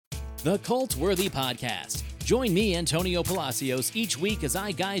The Cult-Worthy Podcast. Join me, Antonio Palacios, each week as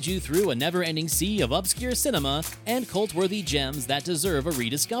I guide you through a never-ending sea of obscure cinema and cult-worthy gems that deserve a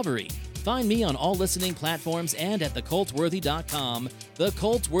rediscovery. Find me on all listening platforms and at thecultworthy.com. The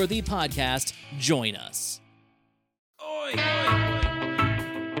Cult-Worthy Podcast. Join us. Oi, oi, oi.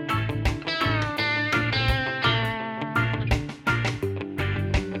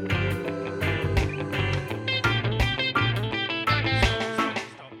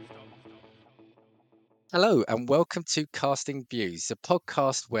 Hello and welcome to Casting Views, a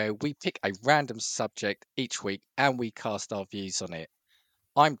podcast where we pick a random subject each week and we cast our views on it.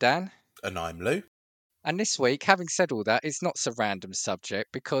 I'm Dan. And I'm Lou. And this week, having said all that, it's not so random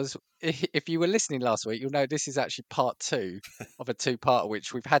subject because if you were listening last week, you'll know this is actually part two of a two-parter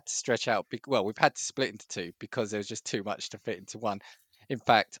which we've had to stretch out. Well, we've had to split into two because there was just too much to fit into one. In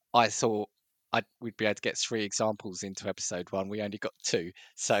fact, I thought we'd be able to get 3 examples into episode 1. We only got 2.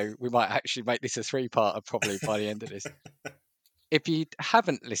 So we might actually make this a 3-parter probably by the end of this. If you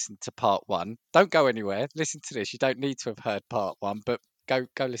haven't listened to part 1, don't go anywhere. Listen to this. You don't need to have heard part 1, but go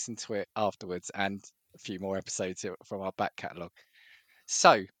listen to it afterwards and a few more episodes from our back catalogue.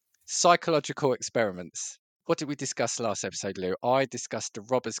 So, psychological experiments. What did we discuss last episode, Lou? I discussed the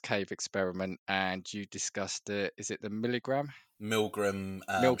Robbers Cave experiment and you discussed is it the Milgram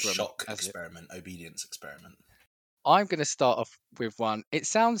shock experiment, obedience experiment. I'm going to start off with one. It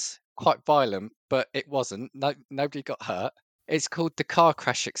sounds quite violent, but it wasn't. Nobody got hurt. It's called the car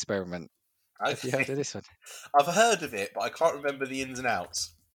crash experiment. Okay. Have you heard of this one? I've heard of it, but I can't remember the ins and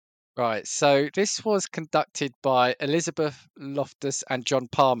outs. Right. So this was conducted by Elizabeth Loftus and John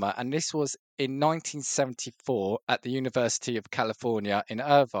Palmer, and this was in 1974 at the University of California in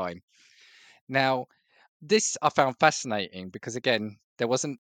Irvine. Now, this I found fascinating because, again,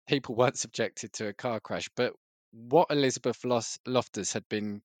 people weren't subjected to a car crash, but what Elizabeth Loftus had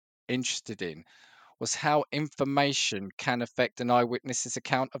been interested in was how information can affect an eyewitness's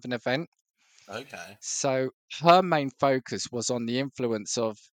account of an event. Okay. So her main focus was on the influence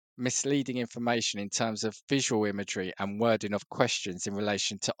of misleading information in terms of visual imagery and wording of questions in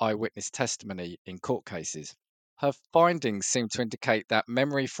relation to eyewitness testimony in court cases. Her findings seem to indicate that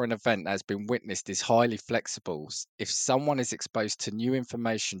memory for an event that has been witnessed is highly flexible. If someone is exposed to new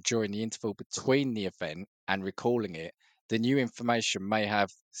information during the interval between the event and recalling it, the new information may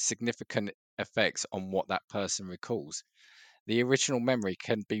have significant effects on what that person recalls. The original memory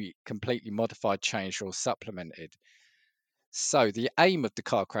can be completely modified, changed, or supplemented. So, the aim of the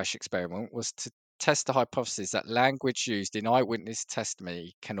car crash experiment was to test the hypothesis that language used in eyewitness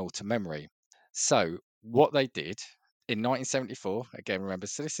testimony can alter memory. So, what they did in 1974, again, remember,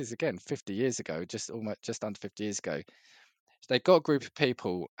 so this is again 50 years ago, just under 50 years ago. They got a group of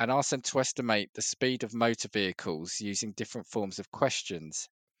people and asked them to estimate the speed of motor vehicles using different forms of questions.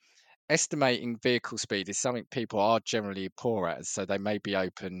 Estimating vehicle speed is something people are generally poor at, so they may be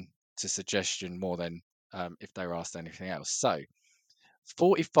open to suggestion more than if they were asked anything else. So,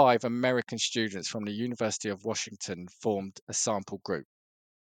 45 American students from the University of Washington formed a sample group.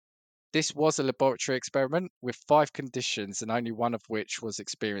 This was a laboratory experiment with 5 conditions and only one of which was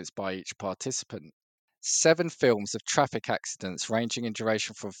experienced by each participant. 7 films of traffic accidents ranging in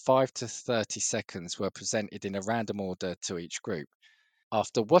duration from 5 to 30 seconds were presented in a random order to each group.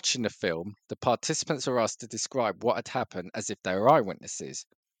 After watching the film, the participants were asked to describe what had happened as if they were eyewitnesses.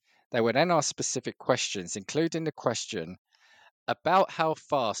 They were then asked specific questions, including the question about how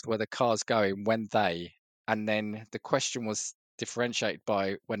fast were the cars going when and then the question was differentiated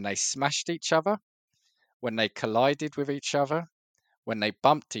by when they smashed each other, when they collided with each other, when they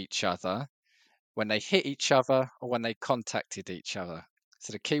bumped each other, when they hit each other, or when they contacted each other.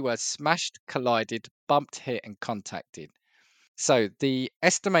 So the keywords smashed, collided, bumped, hit, and contacted. So the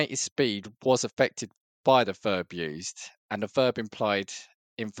estimated speed was affected by the verb used, and the verb implied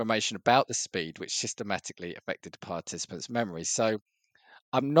information about the speed, which systematically affected the participants' memory. So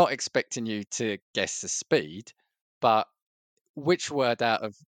I'm not expecting you to guess the speed, but which word out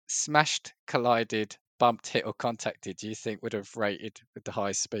of smashed, collided, bumped, hit, or contacted do you think would have rated with the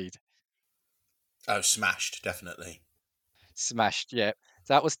highest speed? Oh, smashed, definitely. Smashed, yeah.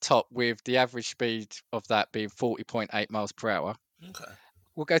 That was top with the average speed of that being 40.8 miles per hour. Okay.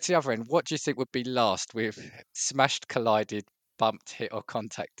 We'll go to the other end. What do you think would be last with smashed, collided, bumped, hit, or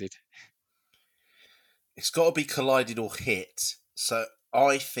contacted? It's got to be collided or hit. So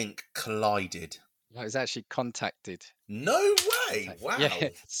I think collided. No, it was actually contacted. No way! Wow. Yeah.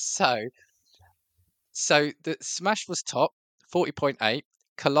 So the smash was top, 40.8.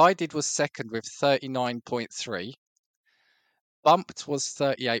 Collided was second with 39.3. Bumped was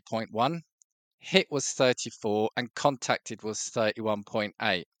 38.1. Hit was 34, and contacted was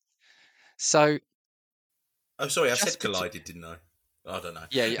 31.8. So Oh, sorry, I said just collided, didn't I? I don't know.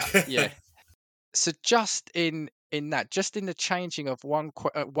 yeah. So just in that, just in the changing of one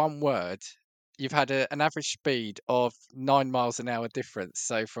word, you've had an average speed of 9 miles an hour difference.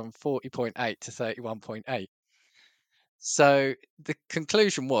 So from 40.8 to 31.8. So the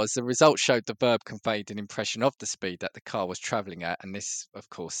conclusion was the result showed the verb conveyed an impression of the speed that the car was traveling at, and this, of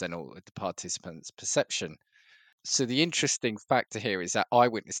course, then altered the participants' perception. So the interesting factor here is that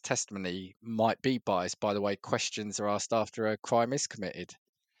eyewitness testimony might be biased by the way questions are asked after a crime is committed.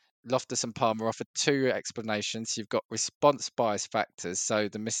 Loftus and Palmer offered two explanations. You've got response bias factors, so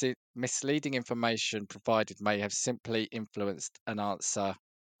the misleading information provided may have simply influenced an answer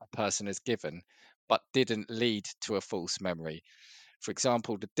a person has given, but didn't lead to a false memory. For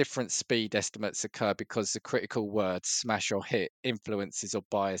example, the different speed estimates occur because the critical word smash or hit influences or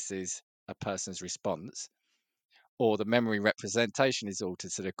biases a person's response, or the memory representation is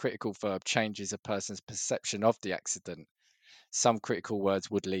altered so the critical verb changes a person's perception of the accident. Some critical words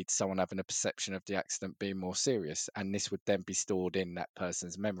would lead to someone having a perception of the accident being more serious, and this would then be stored in that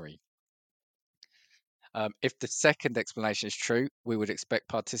person's memory. If the second explanation is true, we would expect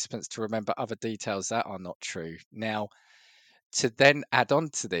participants to remember other details that are not true. Now, to then add on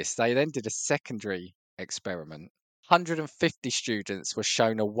to this, they then did a secondary experiment. 150 students were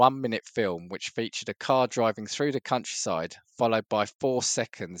shown a 1-minute film which featured a car driving through the countryside, followed by 4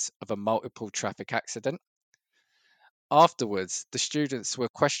 seconds of a multiple traffic accident. Afterwards, the students were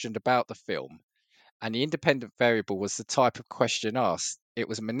questioned about the film, and the independent variable was the type of question asked. It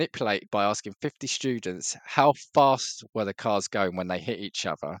was manipulated by asking 50 students how fast were the cars going when they hit each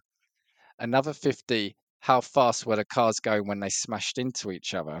other, another 50 how fast were the cars going when they smashed into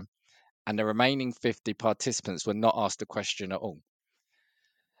each other, and the remaining 50 participants were not asked a question at all.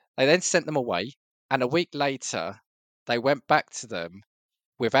 They then sent them away, and a week later, they went back to them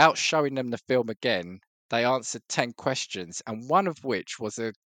without showing them the film again. They answered 10 questions, and one of which was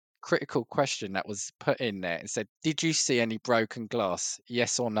a critical question that was put in there and said, "Did you see any broken glass?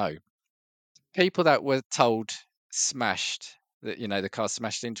 Yes or no?" People that were told smashed, that the cars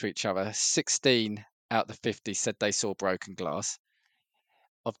smashed into each other, 16 out of the 50 said they saw broken glass.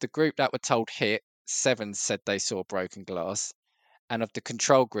 Of the group that were told hit, 7 said they saw broken glass, and of the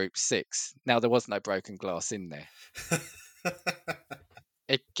control group, 6. Now there was no broken glass in there.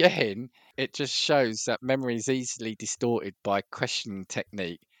 Again, it just shows that memory is easily distorted by questioning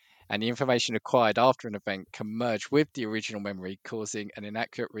technique, and the information acquired after an event can merge with the original memory, causing an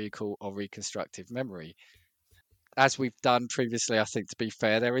inaccurate recall or reconstructive memory. As we've done previously, I think, to be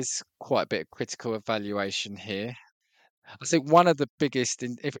fair, there is quite a bit of critical evaluation here. I think one of the biggest,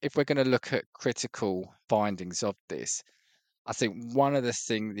 if we're going to look at critical findings of this, I think one of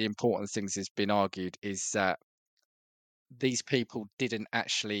the important things that's been argued is that these people didn't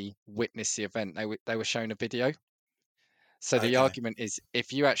actually witness the event. They were shown a video. So the Okay. argument is,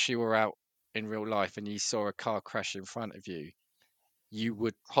 if you actually were out in real life and you saw a car crash in front of you, you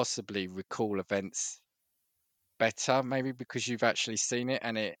would possibly recall events better, maybe because you've actually seen it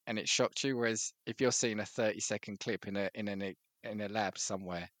and it shocked you. Whereas if you're seeing a 30-second clip in a lab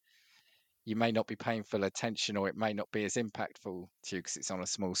somewhere, you may not be paying full attention, or it may not be as impactful to you because it's on a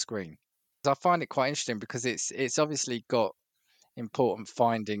small screen. So I find it quite interesting because it's obviously got important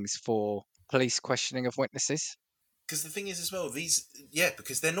findings for police questioning of witnesses. Because the thing is as well,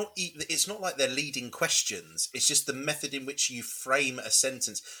 because they're not. It's not like they're leading questions. It's just the method in which you frame a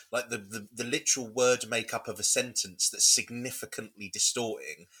sentence, like the literal word makeup of a sentence, that's significantly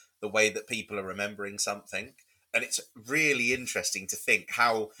distorting the way that people are remembering something. And it's really interesting to think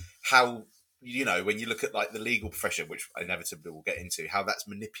how when you look at like the legal profession, which inevitably we'll get into, how that's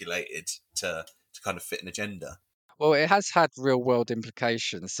manipulated to kind of fit an agenda. Well, it has had real world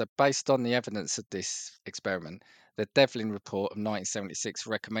implications. So, based on the evidence of this experiment, the Devlin report of 1976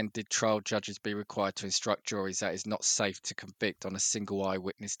 recommended trial judges be required to instruct juries that it's not safe to convict on a single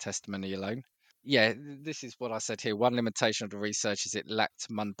eyewitness testimony alone. Yeah, this is what I said here. One limitation of the research is it lacked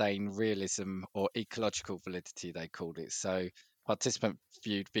mundane realism or ecological validity, they called it. So, participants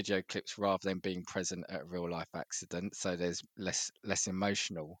viewed video clips rather than being present at a real life accident. So, there's less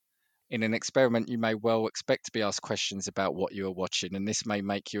emotional. In an experiment, you may well expect to be asked questions about what you are watching, and this may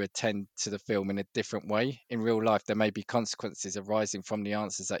make you attend to the film in a different way. In real life, there may be consequences arising from the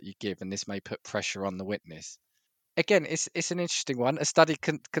answers that you give, and this may put pressure on the witness. Again, it's an interesting one. A study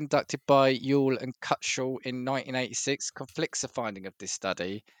conducted by Yule and Cutshall in 1986 conflicts the finding of this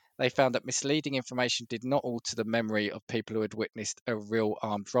study. They found that misleading information did not alter the memory of people who had witnessed a real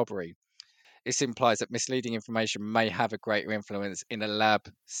armed robbery. This implies that misleading information may have a greater influence in a lab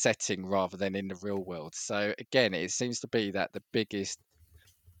setting rather than in the real world. So again, it seems to be that the biggest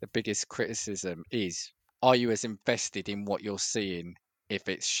the biggest criticism is, are you as invested in what you're seeing if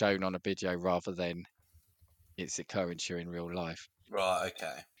it's shown on a video rather than it's occurring to you in real life? Right.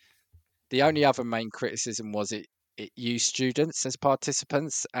 Okay. The only other main criticism was it used students as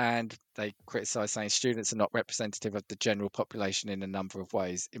participants, and they criticised saying students are not representative of the general population in a number of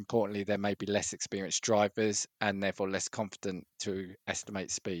ways. Importantly, there may be less experienced drivers and therefore less confident to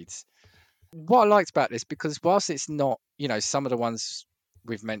estimate speeds. What I liked about this, because whilst it's not, some of the ones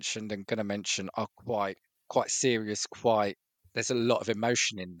we've mentioned and going to mention are quite serious, there's a lot of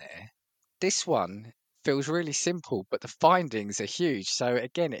emotion in there. This one feels really simple, but the findings are huge. So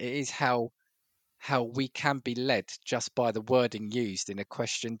again, it is how we can be led just by the wording used in a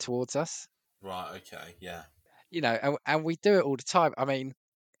question towards us. Right. Okay. Yeah. And we do it all the time. I mean,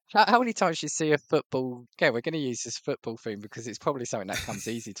 how many times you see a football? Yeah, we're going to use this football theme because it's probably something that comes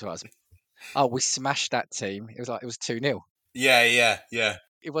easy to us. Oh, we smashed that team. It was 2-0. Yeah. Yeah. Yeah.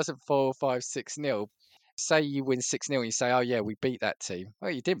 It wasn't 4, 5, 6-0. Say you win 6-0 and you say, oh yeah, we beat that team.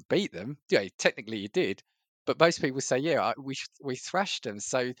 Well, you didn't beat them. Yeah, technically you did. But most people say, yeah, we thrashed them.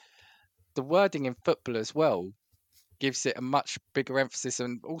 So the wording in football as well gives it a much bigger emphasis,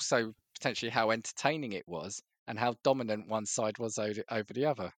 and also potentially how entertaining it was and how dominant one side was over the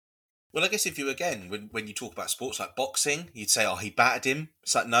other. Well, I guess if you again, when you talk about sports like boxing, you'd say, "Oh, he battered him."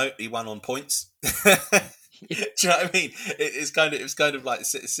 It's like, no, he won on points. Do you know what I mean? It's kind of like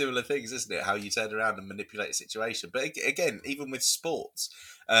similar things, isn't it? How you turn around and manipulate a situation. But again, even with sports,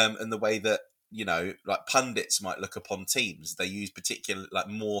 and the way that like pundits might look upon teams, they use particular, like,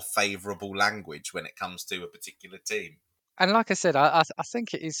 more favourable language when it comes to a particular team. And like I said, I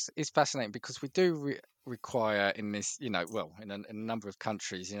think it is fascinating because we do require in this, well, in a number of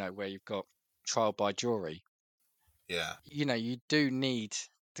countries, where you've got trial by jury, Yeah. you do need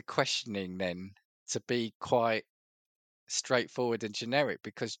the questioning then to be quite straightforward and generic,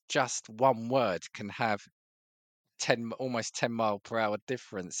 because just one word can have almost 10-mile-per-hour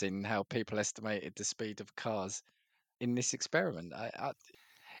difference in how people estimated the speed of cars in this experiment.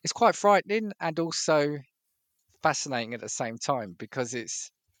 It's quite frightening and also fascinating at the same time, because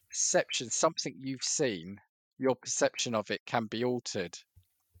it's perception, something you've seen, your perception of it can be altered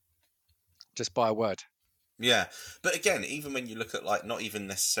just by a word. Yeah, but again, even when you look at, like, not even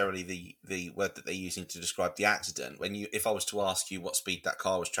necessarily the word that they're using to describe the accident, if I was to ask you what speed that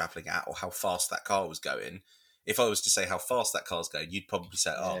car was traveling at or how fast that car was going, if I was to say how fast that car's going, you'd probably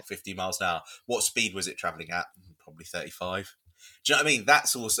say, Yeah. 50 miles an hour. What speed was it traveling at? Probably 35. Do you know what I mean?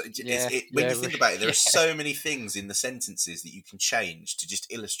 That's also, when you think about it, there are so many things in the sentences that you can change to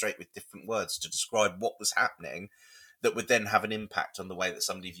just illustrate with different words to describe what was happening, that would then have an impact on the way that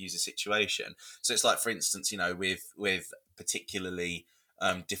somebody views a situation. So it's like, for instance, with particularly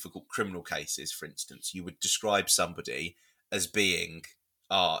difficult criminal cases, for instance, you would describe somebody as being,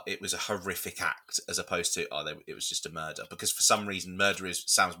 it was a horrific act, as opposed to, it was just a murder. Because for some reason, murder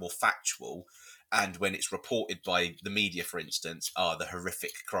sounds more factual. And when it's reported by the media, for instance, the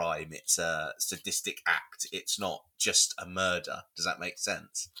horrific crime, it's a sadistic act. It's not just a murder. Does that make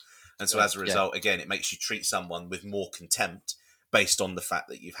sense? And so as a result, again, it makes you treat someone with more contempt based on the fact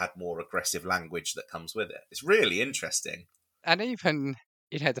that you've had more aggressive language that comes with it. It's really interesting. And even,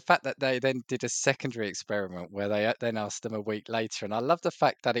 the fact that they then did a secondary experiment where they then asked them a week later. And I love the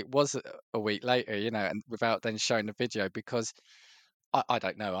fact that it was a week later, and without then showing the video, because I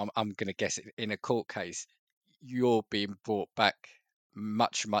don't know, I'm going to guess it, in a court case, you're being brought back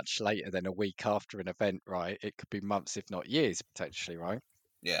much, much later than a week after an event, right? It could be months, if not years, potentially, right?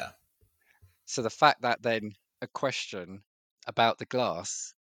 Yeah. So the fact that then a question about the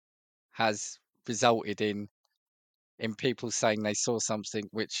glass has resulted in people saying they saw something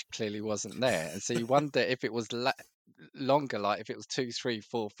which clearly wasn't there, and so you wonder if it was longer, like if it was 2, 3,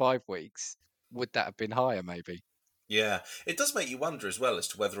 4, 5 weeks, would that have been higher, maybe? Yeah. It does make you wonder as well as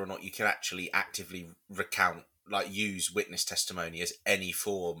to whether or not you can actually actively recount, like, use witness testimony as any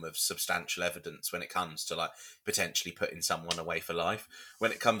form of substantial evidence when it comes to, like, potentially putting someone away for life.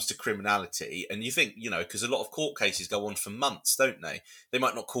 When it comes to criminality, and you think, because a lot of court cases go on for months, don't they? They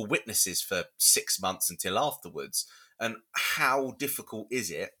might not call witnesses for 6 months until afterwards. And how difficult is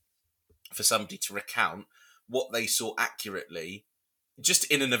it for somebody to recount what they saw accurately, just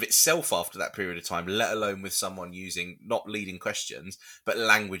in and of itself, after that period of time, let alone with someone using not leading questions, but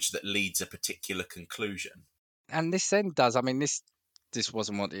language that leads a particular conclusion? And this then does, I mean, this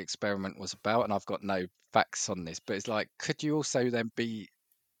wasn't what the experiment was about, and I've got no facts on this, but it's like, could you also then be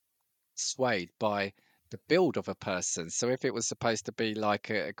swayed by the build of a person? So if it was supposed to be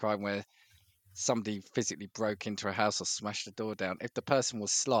like a crime where somebody physically broke into a house or smashed the door down, if the person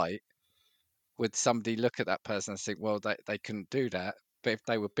was slight, would somebody look at that person and think, well, they couldn't do that? But if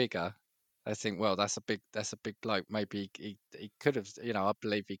they were bigger, I think, well, that's a big bloke. Maybe he could have, I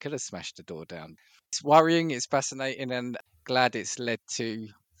believe he could have smashed the door down. It's worrying, it's fascinating, and glad it's led to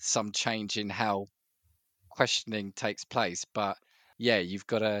some change in how questioning takes place. But yeah, you've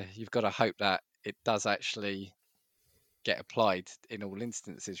got to hope that it does actually get applied in all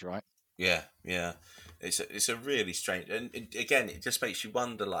instances, right? Yeah, yeah, it's a really strange, and again, it just makes you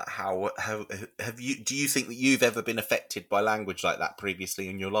wonder, like, how have you? Do you think that you've ever been affected by language like that previously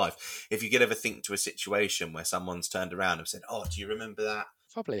in your life? If you could ever think to a situation where someone's turned around and said, "Oh, do you remember that?"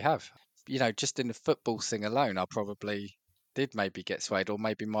 Probably have. Just in the football thing alone, I probably did maybe get swayed, or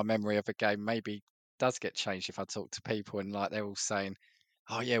maybe my memory of a game maybe does get changed if I talk to people and like they're all saying,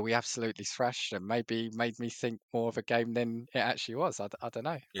 "Oh yeah, we absolutely thrashed them." Maybe made me think more of a game than it actually was. I don't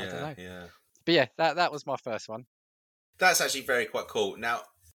know. I don't Yeah, know. yeah. But yeah, that was my first one. That's actually very quite cool. Now,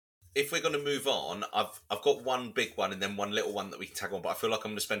 if we're going to move on, I've got one big one and then one little one that we can tag on. But I feel like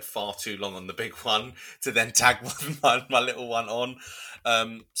I'm going to spend far too long on the big one to then tag my little one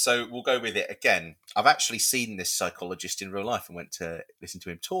on. So we'll go with it again. I've actually seen this psychologist in real life and went to listen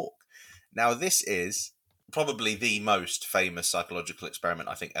to him talk. Now, this is probably the most famous psychological experiment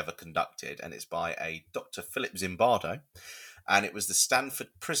I think ever conducted, and it's by a Dr. Philip Zimbardo, and it was the Stanford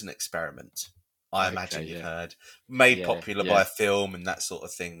Prison Experiment. I imagine Okay, you've yeah, heard, made yeah, popular by yeah. a film and that sort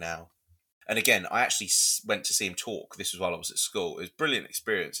of thing now. And again, I actually went to see him talk. This was while I was at school. It was a brilliant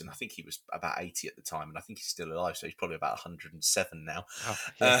experience, and I think he was about 80 at the time, and I think he's still alive, so he's probably about 107 now. Oh,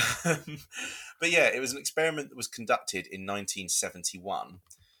 yeah. But yeah, it was an experiment that was conducted in 1971,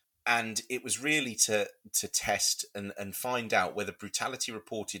 and it was really to test and find out whether brutality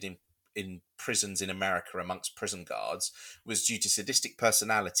reported in prisons in America amongst prison guards was due to sadistic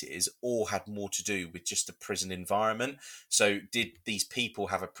personalities or had more to do with just the prison environment. So did these people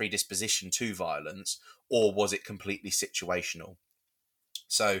have a predisposition to violence, or was it completely situational?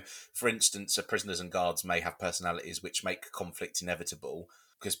 So, for instance, prisoners and guards may have personalities which make conflict inevitable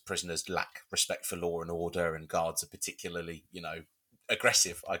because prisoners lack respect for law and order, and guards are particularly,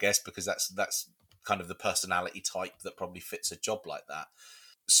 aggressive, I guess, because that's kind of the personality type that probably fits a job like that.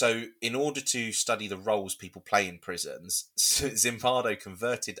 So, in order to study the roles people play in prisons, Zimbardo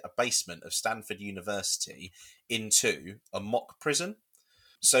converted a basement of Stanford University into a mock prison.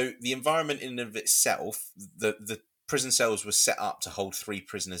 So, the environment in and of itself, the prison cells were set up to hold 3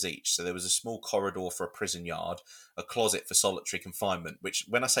 prisoners each. So, there was a small corridor for a prison yard, a closet for solitary confinement, which,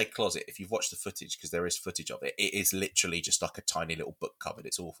 when I say closet, if you've watched the footage, because there is footage of it, it is literally just like a tiny little book cupboard.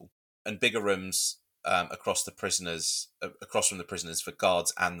 It's awful. And bigger rooms across from the prisoners for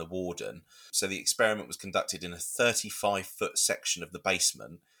guards and the warden. So the experiment was conducted in a 35-foot section of the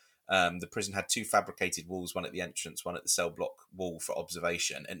basement. The prison had 2 fabricated walls, one at the entrance, one at the cell block wall for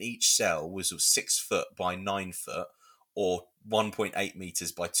observation, and each cell was 6 foot by 9 foot, or 1.8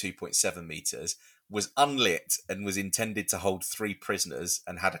 meters by 2.7 meters, was unlit and was intended to hold 3 prisoners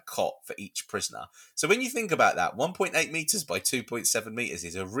and had a cot for each prisoner. So when you think about that, 1.8 meters by 2.7 meters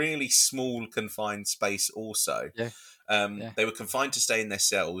is a really small confined space also. Yeah, yeah. They were confined to stay in their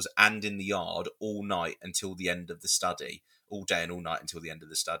cells and in the yard all night until the end of the study. All day and all night until the end of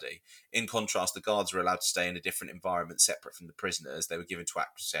the study. In contrast, the guards were allowed to stay in a different environment separate from the prisoners. They were given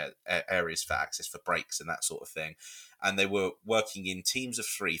to areas for access for breaks and that sort of thing. And they were working in teams of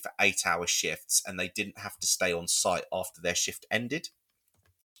 3 for 8-hour shifts, and they didn't have to stay on site after their shift ended.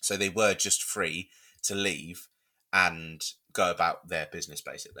 So they were just free to leave and go about their business,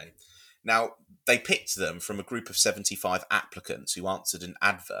 basically. Now, they picked them from a group of 75 applicants who answered an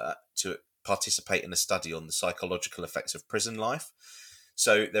advert to participate in a study on the psychological effects of prison life.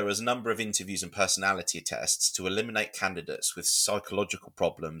 So there was a number of interviews and personality tests to eliminate candidates with psychological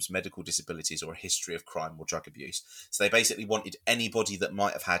problems, medical disabilities, or a history of crime or drug abuse. So they basically wanted anybody that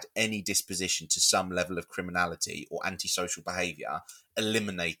might have had any disposition to some level of criminality or antisocial behaviour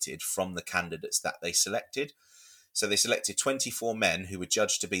eliminated from the candidates that they selected. So they selected 24 men who were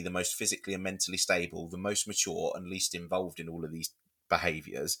judged to be the most physically and mentally stable, the most mature, and least involved in all of these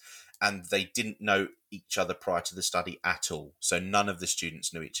behaviours. And they didn't know each other prior to the study at all. So none of the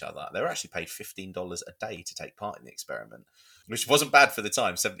students knew each other. They were actually paid $15 a day to take part in the experiment, which wasn't bad for the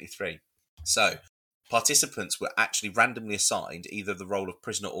time, 73. So participants were actually randomly assigned either the role of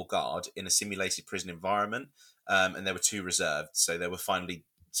prisoner or guard in a simulated prison environment. And there were 2 reserved. So there were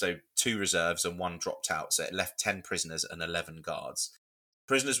 2 reserves and 1 dropped out. So it left 10 prisoners and 11 guards.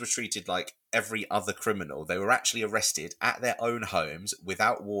 Prisoners were treated like every other criminal. They were actually arrested at their own homes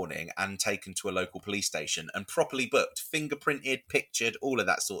without warning and taken to a local police station and properly booked, fingerprinted, pictured, all of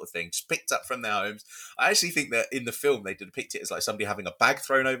that sort of thing, just picked up from their homes. I actually think that in the film they depict it as like somebody having a bag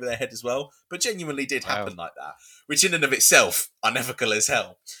thrown over their head as well, but genuinely did happen like that, which in and of itself, unethical as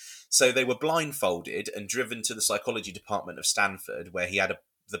hell. So they were blindfolded and driven to the psychology department of Stanford, where he had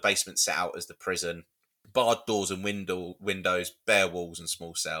the basement set out as the prison, barred doors and windows, bare walls and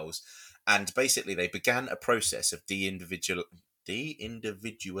small cells. And basically they began a process of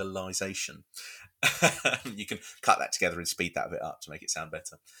de-individualization. You can cut that together and speed that a bit up to make it sound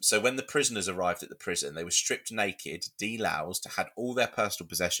better. So when the prisoners arrived at the prison, they were stripped naked, deloused, had all their personal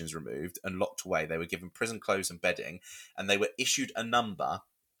possessions removed and locked away. They were given prison clothes and bedding, and they were issued a number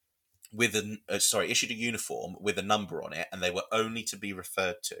with issued a uniform with a number on it, and they were only to be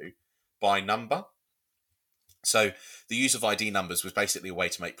referred to by number. So the use of ID numbers was basically a way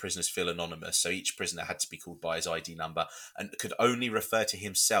to make prisoners feel anonymous. So each prisoner had to be called by his ID number and could only refer to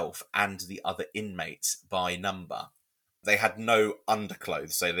himself and the other inmates by number. They had no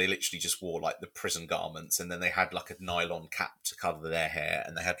underclothes, so they literally just wore like the prison garments, and then they had like a nylon cap to cover their hair,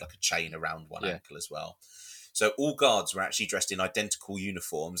 and they had like a chain around one ankle as well. So all guards were actually dressed in identical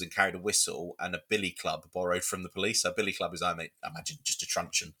uniforms and carried a whistle and a billy club borrowed from the police. A billy club is, I imagine, just a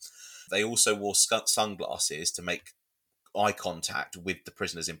truncheon. They also wore sunglasses to make eye contact with the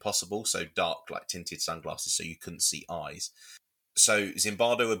prisoners impossible, so dark, like tinted sunglasses so you couldn't see eyes. So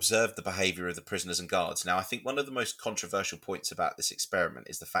Zimbardo observed the behaviour of the prisoners and guards. Now, I think one of the most controversial points about this experiment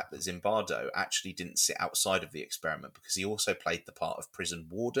is the fact that Zimbardo actually didn't sit outside of the experiment because he also played the part of prison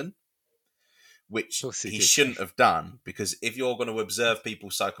warden, which he shouldn't have done, because if you're going to observe people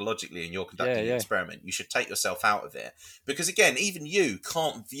psychologically and you're conducting an experiment, you should take yourself out of it. Because again, even you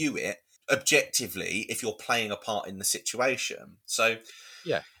can't view it objectively if you're playing a part in the situation. So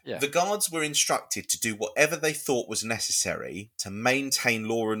the guards were instructed to do whatever they thought was necessary to maintain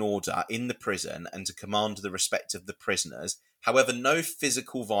law and order in the prison and to command the respect of the prisoners. However, no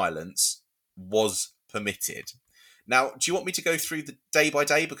physical violence was permitted. Now, do you want me to go through the day by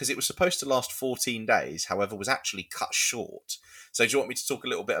day? Because it was supposed to last 14 days, however, was actually cut short. So do you want me to talk a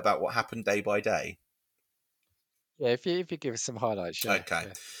little bit about what happened day by day? Yeah, if you give us some highlights. Yeah. Okay.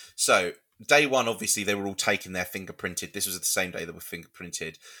 Yeah. So day one, obviously, they were all taking their fingerprinted. This was the same day they were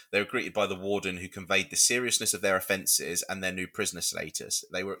fingerprinted. They were greeted by the warden, who conveyed the seriousness of their offences and their new prisoner status.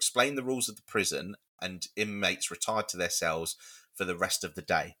 They were explained the rules of the prison, and inmates retired to their cells for the rest of the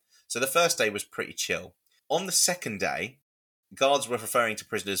day. So the first day was pretty chill. On the second day, guards were referring to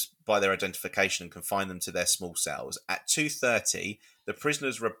prisoners by their identification and confined them to their small cells. At 2:30, the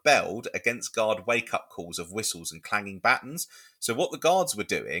prisoners rebelled against guard wake-up calls of whistles and clanging batons. So what the guards were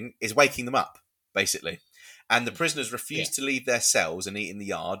doing is waking them up, basically. And the prisoners refused to leave their cells and eat in the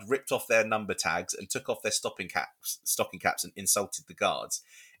yard, ripped off their number tags and took off their stocking caps and insulted the guards.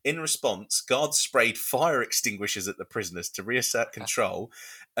 In response, guards sprayed fire extinguishers at the prisoners to reassert control,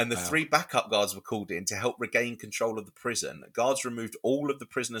 and the 3 backup guards were called in to help regain control of the prison. Guards removed all of the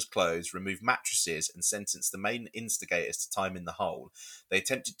prisoners' clothes, removed mattresses, and sentenced the main instigators to time in the hole. They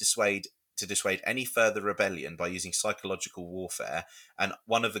attempted to dissuade any further rebellion by using psychological warfare, and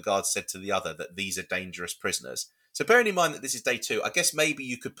one of the guards said to the other that these are dangerous prisoners. So bearing in mind that this is day 2, I guess maybe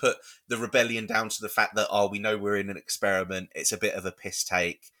you could put the rebellion down to the fact that, we know we're in an experiment, it's a bit of a piss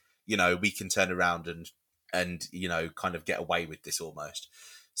take, we can turn around and kind of get away with this almost.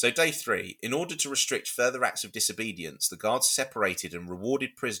 So day 3, in order to restrict further acts of disobedience, the guards separated and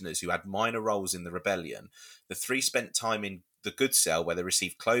rewarded prisoners who had minor roles in the rebellion. The 3 spent time in the good cell, where they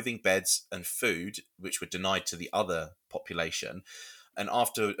received clothing, beds and food, which were denied to the other population. And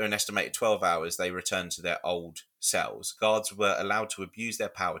after an estimated 12 hours, they returned to their old cells. Guards were allowed to abuse their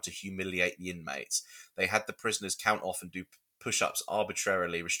power to humiliate the inmates. They had the prisoners count off and do push-ups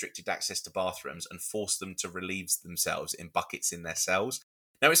arbitrarily, restricted access to bathrooms, and forced them to relieve themselves in buckets in their cells.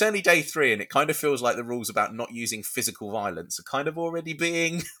 Now, it's only day 3, and it kind of feels like the rules about not using physical violence are kind of already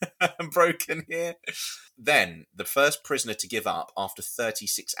being broken here. Then, the first prisoner to give up after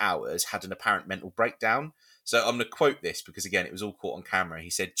 36 hours had an apparent mental breakdown. So I'm going to quote this because, again, it was all caught on camera. He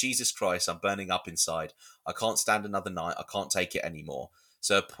said, "Jesus Christ, I'm burning up inside. I can't stand another night. I can't take it anymore."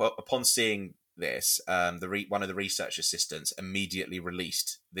 So upon seeing this, one of the research assistants immediately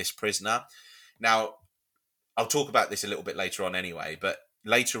released this prisoner. Now, I'll talk about this a little bit later on anyway, but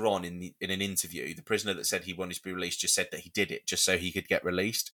later on in an interview, the prisoner that said he wanted to be released just said that he did it just so he could get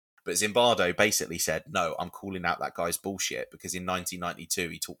released. But Zimbardo basically said, no, I'm calling out that guy's bullshit, because in 1992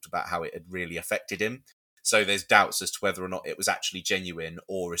 he talked about how it had really affected him. So there's doubts as to whether or not it was actually genuine,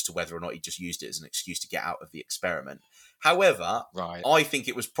 or as to whether or not he just used it as an excuse to get out of the experiment. However, Right. I think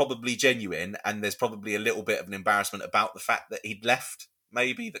it was probably genuine, and there's probably a little bit of an embarrassment about the fact that he'd left,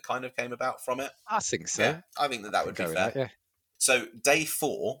 maybe, that kind of came about from it. I think so. Yeah, I think that would be fair. That, yeah. So, day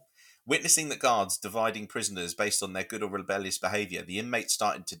 4, witnessing the guards dividing prisoners based on their good or rebellious behaviour, the inmates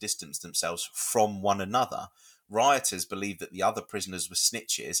started to distance themselves from one another. Rioters believed that the other prisoners were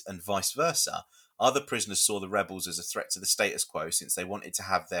snitches, and vice versa. Other prisoners saw the rebels as a threat to the status quo, since they wanted to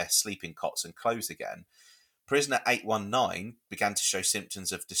have their sleeping cots and clothes again. Prisoner 819 began to show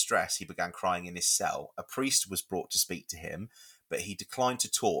symptoms of distress. He began crying in his cell. A priest was brought to speak to him, but he declined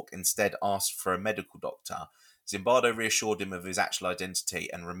to talk, instead asked for a medical doctor. Zimbardo reassured him of his actual identity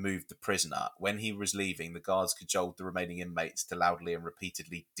and removed the prisoner. When he was leaving, the guards cajoled the remaining inmates to loudly and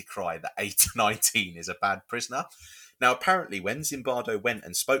repeatedly decry that 819 is a bad prisoner. Now, apparently, when Zimbardo went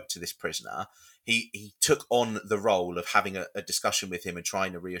and spoke to this prisoner, he took on the role of having a discussion with him and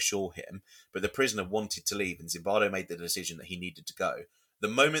trying to reassure him, but the prisoner wanted to leave, and Zimbardo made the decision that he needed to go. The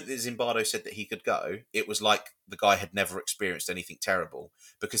moment that Zimbardo said that he could go, it was like the guy had never experienced anything terrible,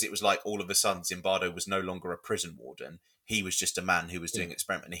 because it was like all of a sudden Zimbardo was no longer a prison warden. He was just a man who was doing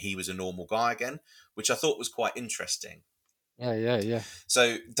experiment, and he was a normal guy again, which I thought was quite interesting. Yeah.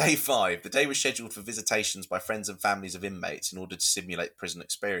 So, day 5, the day was scheduled for visitations by friends and families of inmates in order to simulate prison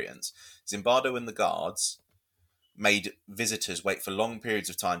experience. Zimbardo and the guards made visitors wait for long periods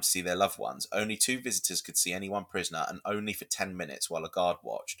of time to see their loved ones. Only 2 visitors could see any one prisoner, and only for 10 minutes while a guard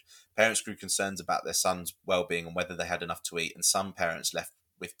watched. Parents grew concerned about their son's well-being and whether they had enough to eat, and some parents left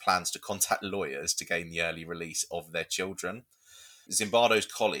with plans to contact lawyers to gain the early release of their children. Zimbardo's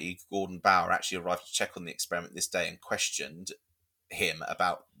colleague, Gordon Bauer, actually arrived to check on the experiment this day and questioned him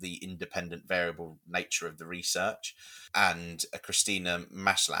about the independent variable nature of the research. And Christina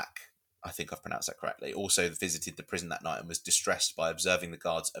Maslach, I think I've pronounced that correctly, also visited the prison that night and was distressed by observing the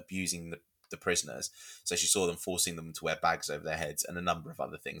guards abusing the prisoners. So she saw them forcing them to wear bags over their heads and a number of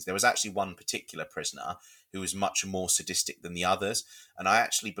other things. There was actually one particular prisoner who was much more sadistic than the others, and I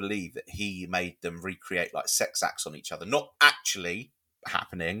actually believe that he made them recreate like sex acts on each other. Not actually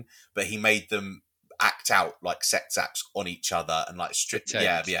happening, but he made them act out like sex acts on each other and like strip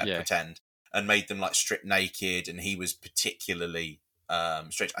pretend, and made them like strip naked, and he was particularly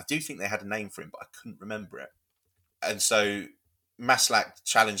strange. I do think they had a name for him, but I couldn't remember it. And so Maslach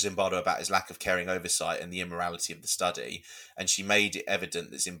challenged Zimbardo about his lack of caring oversight and the immorality of the study, and she made it evident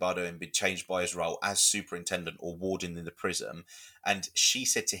that Zimbardo had been changed by his role as superintendent or warden in the prison, and she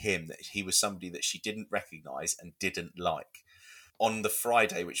said to him that he was somebody that she didn't recognise and didn't like. On the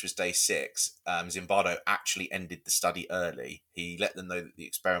Friday, which was day 6, Zimbardo actually ended the study early. He let them know that the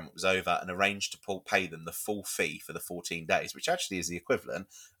experiment was over and arranged to pay them the full fee for the 14 days, which actually is the equivalent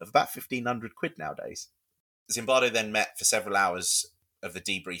of about £1,500 nowadays. Zimbardo then met for several hours of the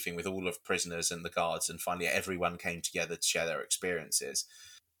debriefing with all of prisoners and the guards, and finally everyone came together to share their experiences.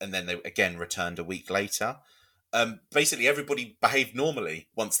 And then they again returned a week later. Basically, everybody behaved normally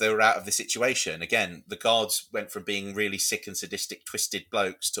once they were out of the situation. Again, the guards went from being really sick and sadistic, twisted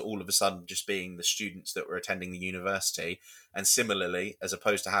blokes to all of a sudden just being the students that were attending the university. And similarly, as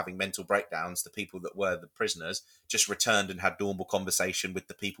opposed to having mental breakdowns, the people that were the prisoners just returned and had normal conversation with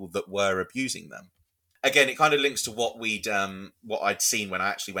the people that were abusing them. Again, it kind of links to what I'd seen when I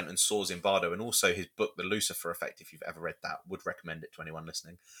actually went and saw Zimbardo, and also his book, The Lucifer Effect. If you've ever read that, would recommend it to anyone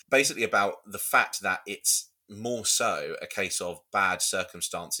listening. Basically about the fact that it's more so a case of bad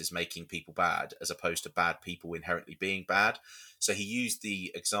circumstances making people bad, as opposed to bad people inherently being bad. So he used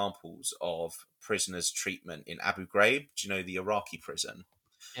the examples of prisoners' treatment in Abu Ghraib. Do you know the Iraqi prison?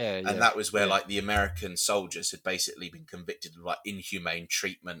 And that was where like the American soldiers had basically been convicted of like inhumane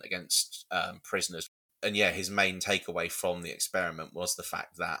treatment against prisoners. And his main takeaway from the experiment was the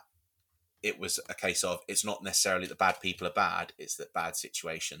fact that it was a case of it's not necessarily that bad people are bad, it's that bad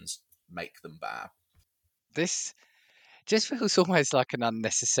situations make them bad. This just feels almost like an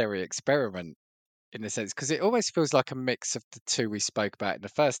unnecessary experiment in a sense, because it almost feels like a mix of the two we spoke about in the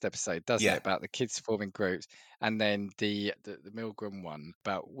first episode, doesn't it? About the kids forming groups, and then the Milgram one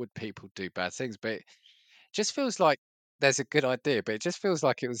about would people do bad things. But it just feels like there's a good idea, but it just feels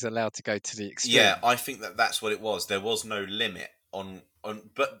like it was allowed to go to the extreme. Yeah, I think that's what it was. There was no limit on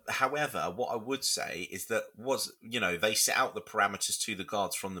but however, what I would say is that they set out the parameters to the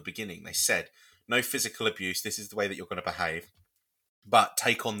guards from the beginning. They said no physical abuse, this is the way that you're going to behave, but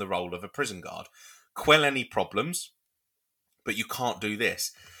take on the role of a prison guard. Quell any problems, but you can't do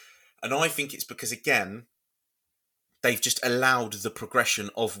this. And I think it's because, again, they've just allowed the progression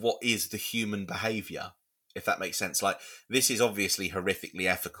of what is the human behaviour. if that makes sense. Like, this is obviously horrifically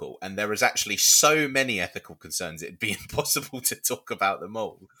ethical, and there is actually so many ethical concerns it'd be impossible to talk about them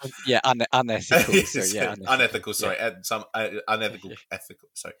all. Yeah, unethical. So yeah, unethical. Yeah. Sorry, some unethical, ethical.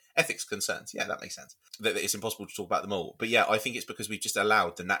 Sorry, ethics concerns. Yeah, that makes sense. That it's impossible to talk about them all. But yeah, I think it's because we've just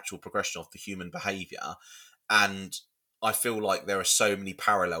allowed the natural progression of the human behaviour, and I feel like there are so many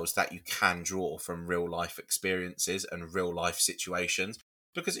parallels that you can draw from real life experiences and real life situations.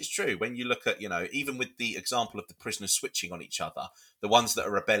 Because it's true, when you look at, even with the example of the prisoners switching on each other, the ones that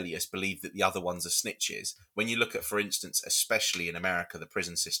are rebellious believe that the other ones are snitches. When you look at, for instance, especially in America, the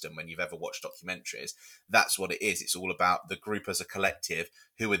prison system, when you've ever watched documentaries, that's what it is. It's all about the group as a collective.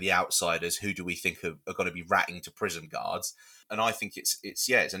 Who are the outsiders? Who do we think are going to be ratting to prison guards? And I think it's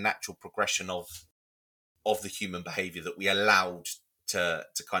a natural progression of the human behavior that we allowed to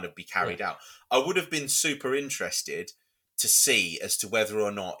kind of be carried out. I would have been super interested to see as to whether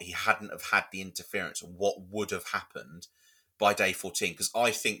or not he hadn't have had the interference, what would have happened by day 14, because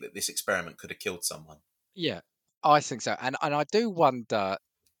I think that this experiment could have killed someone. Yeah, I think so. And I do wonder,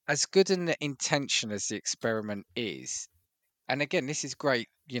 as good an intention as the experiment is, and again, this is great,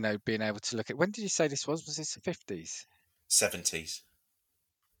 being able to look at, when did you say this was? Was this the 50s? 70s.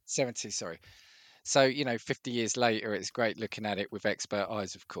 70s, sorry. So, 50 years later, it's great looking at it with expert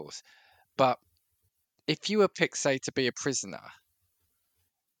eyes, of course. But if you were picked, say, to be a prisoner,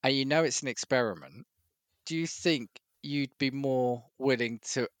 and it's an experiment, do you think you'd be more willing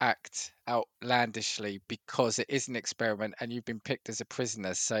to act outlandishly because it is an experiment and you've been picked as a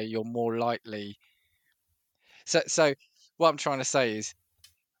prisoner, so you're more likely? So what I'm trying to say is,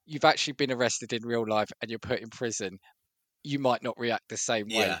 you've actually been arrested in real life and you're put in prison. You might not react the same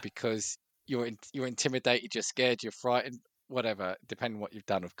way because you're intimidated, you're scared, you're frightened, whatever, depending on what you've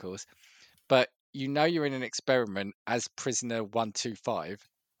done, of course. But you're in an experiment as prisoner 125.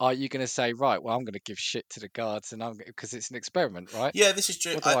 Are you going to say, right, well, I'm going to give shit to the guards, and because it's an experiment, right? Yeah, this is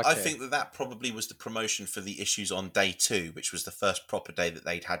true. What do I I care? think that probably was the promotion for the issues on day 2, which was the first proper day that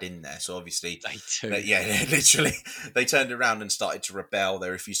they'd had in there. So obviously, Day 2. literally, they turned around and started to rebel. They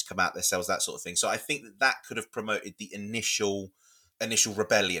refused to come out their cells, that sort of thing. So I think that could have promoted the initial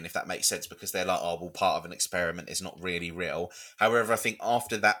rebellion, if that makes sense, because they're like, oh, well, part of an experiment is not really real. However, I think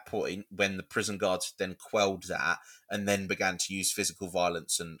after that point, when the prison guards then quelled that and then began to use physical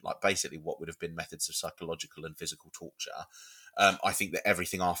violence and like basically what would have been methods of psychological and physical torture, I think that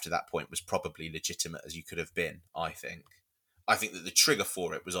everything after that point was probably legitimate as you could have been. I think that the trigger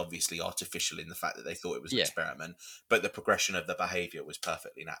for it was obviously artificial in the fact that they thought it was an experiment, but the progression of the behaviour was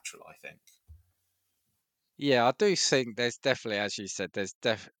perfectly natural, I think. Yeah, I do think there's definitely, as you said, there's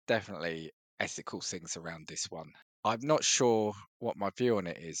definitely ethical things around this one. I'm not sure what my view on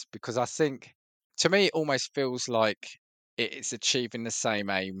it is, because I think, to me, it almost feels like it's achieving the same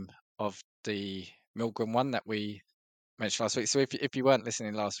aim of the Milgram one that we mentioned last week. So if you weren't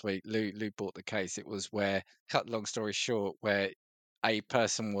listening last week, Lou brought the case. It was where, cut long story short, where a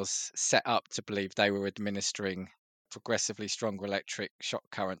person was set up to believe they were administering progressively stronger electric shock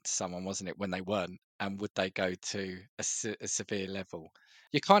current to someone, wasn't it, when they weren't? And would they go to a severe level?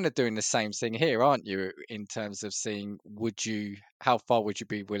 You're kind of doing the same thing here, aren't you, in terms of seeing, how far would you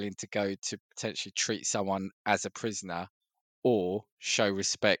be willing to go to potentially treat someone as a prisoner or show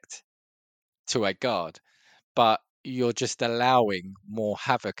respect to a guard? But you're just allowing more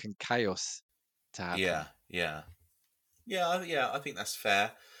havoc and chaos to happen. I think that's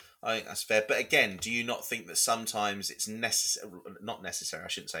fair. But again, do you not think that sometimes it's necessary? Not necessary. I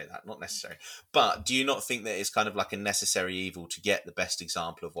shouldn't say that. Not necessary. But do you not think that it's kind of like a necessary evil to get the best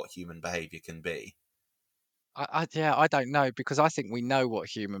example of what human behaviour can be? I don't know, because I think we know what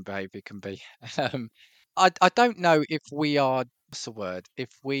human behavior can be. Um, I don't know if we are, what's the word,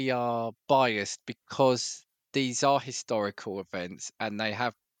 if we are biased because these are historical events and they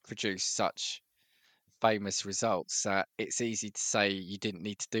have produced such famous results that it's easy to say you didn't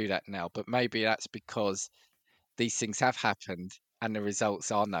need to do that now. But maybe that's because these things have happened and the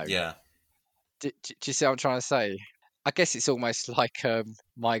results are known. Yeah. Do you see what I'm trying to say? I guess it's almost like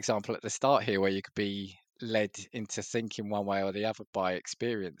my example at the start here, where you could be led into thinking one way or the other by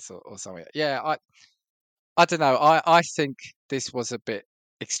experience or something. Yeah, I don't know. I think this was a bit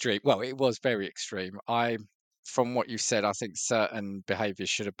extreme. Well, it was very extreme. From what you said, I think certain behaviours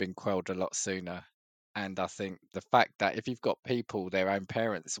should have been quelled a lot sooner. And I think the fact that if you've got people, their own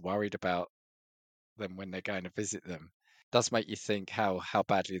parents, worried about them when they're going to visit them, does make you think how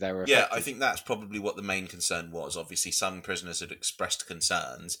badly they were Yeah, affected. I think that's probably what the main concern was. Obviously, some prisoners had expressed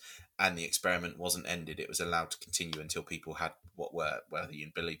concerns, and the experiment wasn't ended. It was allowed to continue until people had what were, whether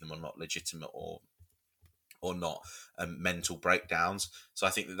you believe them or not, legitimate or not, mental breakdowns. So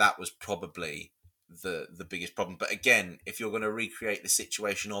I think that was probably the biggest problem. But again, if you're going to recreate the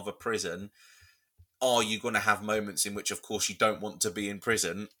situation of a prison, are you going to have moments in which, of course, you don't want to be in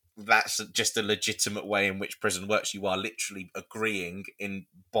prison? That's just a legitimate way in which prison works. You are literally agreeing, in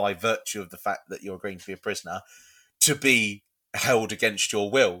by virtue of the fact that you're agreeing to be a prisoner, to be held against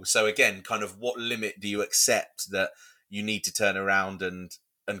your will. So again, kind of what limit do you accept that you need to turn around and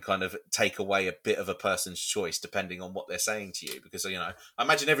kind of take away a bit of a person's choice depending on what they're saying to you? Because, I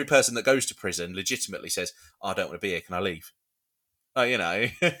imagine every person that goes to prison legitimately says, "Oh, I don't want to be here, can I leave?" Oh.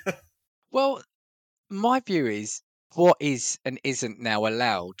 Well, my view is what is and isn't now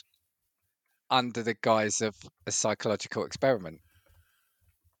allowed under the guise of a psychological experiment.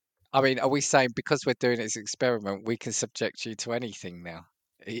 I mean, are we saying because we're doing it as an experiment, we can subject you to anything now?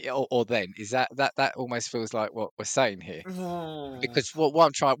 Or then is that almost feels like what we're saying here? Because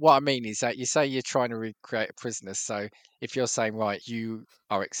what I mean is that you say you're trying to recreate a prisoner. So if you're saying, right, you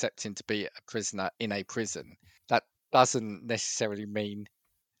are accepting to be a prisoner in a prison, that doesn't necessarily mean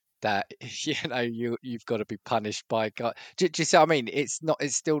that you've got to be punished by God. Do you see what I mean? It's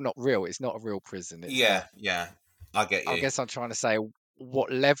still not real. It's not a real prison. It's not. Yeah, I get I you. guess I'm trying to say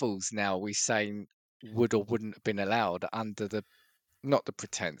what levels now are we saying would or wouldn't have been allowed under the not the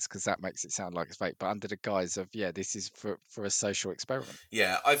pretense, because that makes it sound like it's fake, but under the guise of, yeah, this is for a social experiment.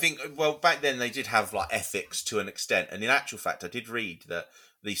 Yeah, I think, well, back then they did have like ethics to an extent, and in actual fact, I did read that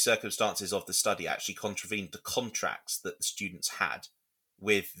the circumstances of the study actually contravened the contracts that the students had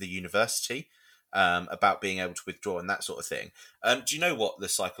with the university, about being able to withdraw and that sort of thing. Do you know what the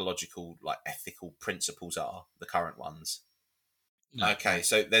psychological, like, ethical principles are, the current ones? No, no. Okay,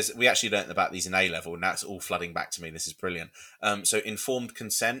 so we actually learnt about these in A level, and that's all flooding back to me. This is brilliant. So informed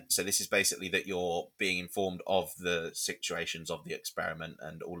consent. So this is basically that you're being informed of the situations of the experiment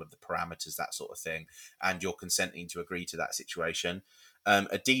and all of the parameters, that sort of thing, and you're consenting to agree to that situation.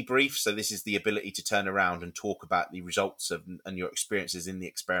 A debrief. So this is the ability to turn around and talk about the results of and your experiences in the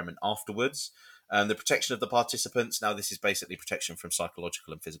experiment afterwards. The protection of the participants. Now, this is basically protection from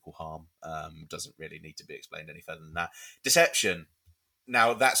psychological and physical harm. Doesn't really need to be explained any further than that. Deception.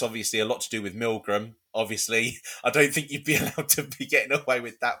 Now, that's obviously a lot to do with Milgram. Obviously, I don't think you'd be allowed to be getting away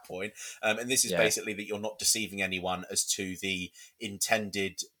with that point. And this is Yeah. basically that you're not deceiving anyone as to the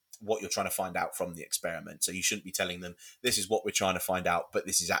intended, what you're trying to find out from the experiment. So you shouldn't be telling them, this is what we're trying to find out, but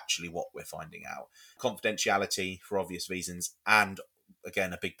this is actually what we're finding out. Confidentiality, for obvious reasons, and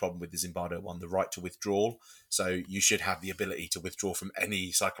again, a big problem with the Zimbardo one, the right to withdrawal. So you should have the ability to withdraw from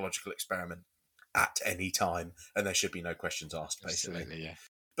any psychological experiment at any time, and there should be no questions asked, basically. Absolutely, yeah.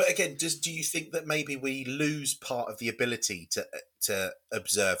 But again, do you think that maybe we lose part of the ability to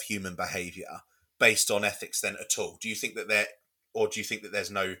observe human behaviour based on ethics then at all? Do you think that do you think that there's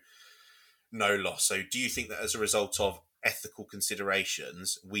no loss? So do you think that as a result of ethical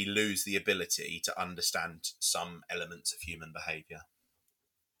considerations, we lose the ability to understand some elements of human behaviour?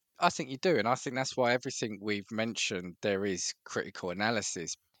 I think you do, and I think that's why everything we've mentioned there is critical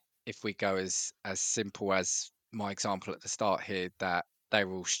analysis. If we go as simple as my example at the start here, that they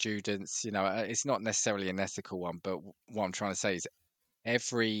were all students, it's not necessarily an ethical one, but what I'm trying to say is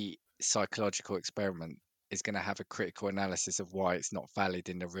every psychological experiment is going to have a critical analysis of why it's not valid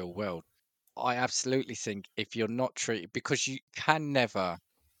in the real world. I absolutely think if you're not treated, because you can never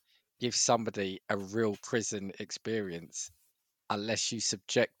give somebody a real prison experience unless you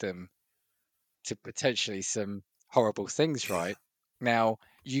subject them to potentially some horrible things, right? Now,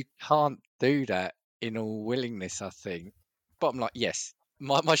 you can't do that in all willingness, I think. Bottom line, yes.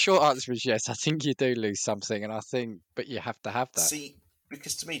 My short answer is yes. I think you do lose something, and I think, but you have to have that. See,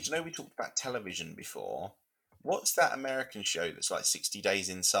 because to me, do you know we talked about television before? What's that American show that's like 60 Days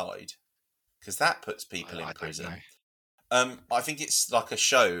Inside? Because that puts people I in don't prison. know. I think it's like a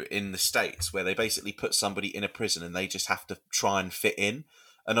show in the States where they basically put somebody in a prison and they just have to try and fit in.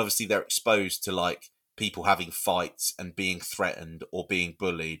 And obviously they're exposed to like people having fights and being threatened or being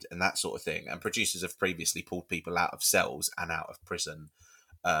bullied and that sort of thing. And producers have previously pulled people out of cells and out of prison.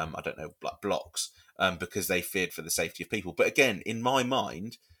 I don't know, like blocks, because they feared for the safety of people. But again, in my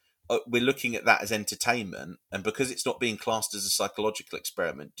mind, we're looking at that as entertainment. And because it's not being classed as a psychological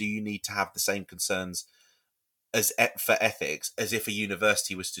experiment, do you need to have the same concerns for ethics as if a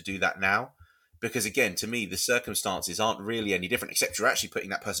university was to do that now? Because again, to me, the circumstances aren't really any different, except you're actually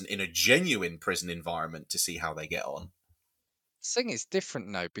putting that person in a genuine prison environment to see how they get on. I think it's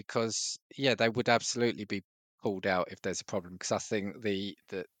different though, because yeah, they would absolutely be pulled out if there's a problem. Because I think the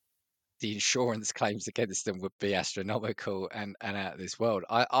insurance claims against them would be astronomical and out of this world.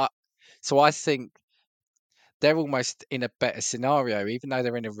 So I think they're almost in a better scenario, even though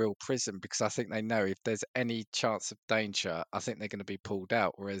they're in a real prison, because I think they know if there's any chance of danger, I think they're going to be pulled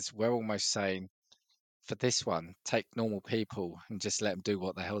out. Whereas we're almost saying for this one, take normal people and just let them do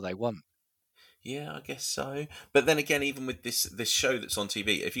what the hell they want. Yeah, I guess so. But then again, even with this show that's on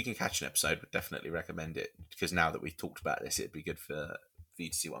TV, if you can catch an episode, would definitely recommend it, because now that we've talked about this, it'd be good for you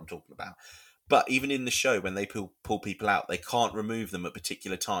to see what I'm talking about. But even in the show, when they pull people out, they can't remove them at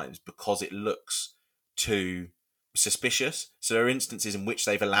particular times because it looks too suspicious. So there are instances in which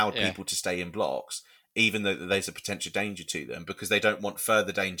they've allowed Yeah. people to stay in blocks, even though there's a potential danger to them, because they don't want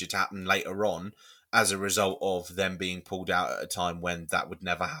further danger to happen later on as a result of them being pulled out at a time when that would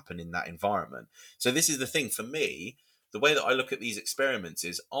never happen in that environment. So this is the thing for me. The way that I look at these experiments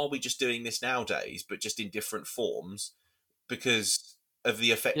is, are we just doing this nowadays, but just in different forms because of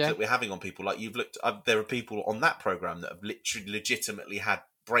the effect Yeah. that we're having on people? Like you've looked, there are people on that program that have literally legitimately had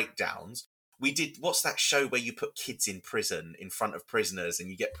breakdowns. We did, what's that show where you put kids in prison in front of prisoners and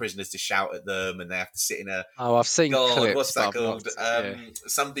you get prisoners to shout at them and they have to sit in a, Oh, I've seen God, clips, what's that but I've not. called? Yeah.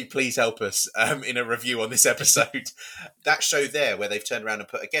 Somebody please help us in a review on this episode. That show there where they've turned around and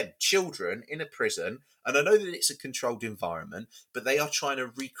put, again, children in a prison. And I know that it's a controlled environment, but they are trying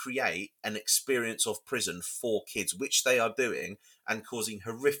to recreate an experience of prison for kids, which they are doing, and causing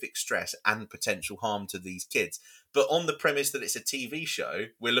horrific stress and potential harm to these kids. But on the premise that it's a TV show,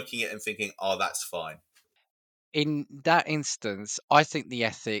 we're looking at it and thinking, oh, that's fine. In that instance, I think the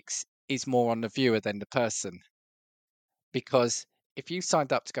ethics is more on the viewer than the person. Because if you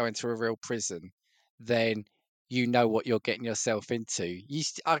signed up to go into a real prison, then you know what you're getting yourself into.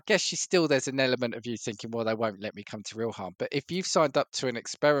 I guess there's an element of you thinking, well, they won't let me come to real harm. But if you've signed up to an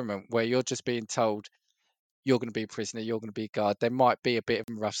experiment where you're just being told you're going to be a prisoner, you're going to be a guard, there might be a bit of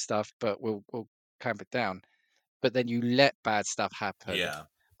rough stuff, but we'll clamp it down. But then you let bad stuff happen. Yeah.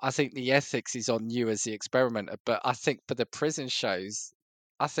 I think the ethics is on you as the experimenter. But I think for the prison shows,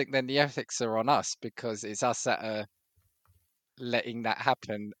 I think then the ethics are on us, because it's us that are letting that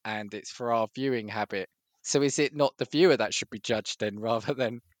happen, and it's for our viewing habit. So is it not the viewer that should be judged then, rather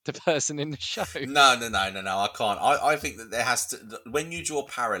than the person in the show? No, I can't. I think that there has to, when you draw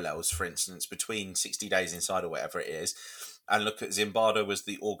parallels, for instance, between 60 Days Inside or whatever it is, and look at Zimbardo as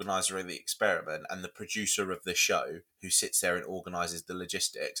the organizer of the experiment and the producer of the show who sits there and organizes the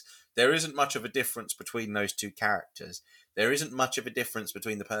logistics, there isn't much of a difference between those two characters. There isn't much of a difference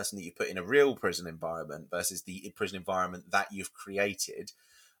between the person that you put in a real prison environment versus the prison environment that you've created.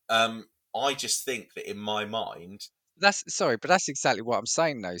 I just think that in my mind, That's sorry, but that's exactly what I'm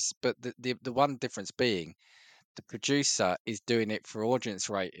saying, though. But the one difference being, the producer is doing it for audience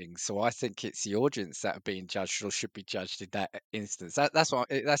ratings, so I think it's the audience that are being judged or should be judged in that instance.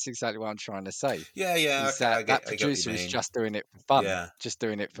 That's exactly what I'm trying to say. yeah, Is okay, that I get what you producer is mean. just doing it for fun, Yeah. just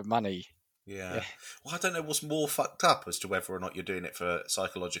doing it for money. Yeah. Yeah. Well, I don't know what's more fucked up as to whether or not you're doing it for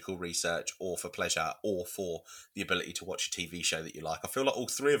psychological research or for pleasure or for the ability to watch a TV show that you like. I feel like all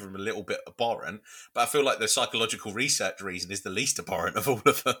three of them are a little bit abhorrent, but I feel like the psychological research reason is the least abhorrent of all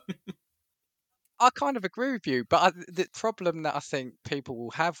of them. I kind of agree with you, but the problem that I think people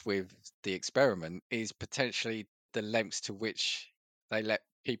will have with the experiment is potentially the lengths to which they let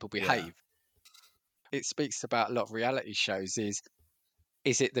people behave. It speaks about a lot of reality shows. Is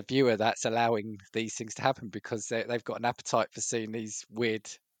it the viewer that's allowing these things to happen because they've got an appetite for seeing these weird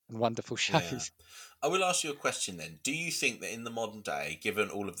and wonderful Yeah. shows? I will ask you a question then. Do you think that in the modern day, given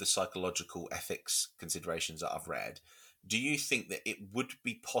all of the psychological ethics considerations that I've read, do you think that it would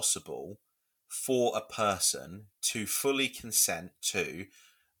be possible for a person to fully consent to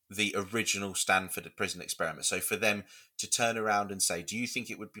the original Stanford prison experiment? So for them to turn around and say, do you think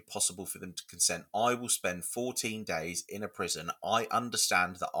it would be possible for them to consent? I will spend 14 days in a prison. I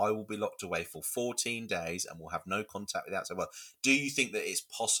understand that I will be locked away for 14 days and will have no contact with the outside world. Do you think that it's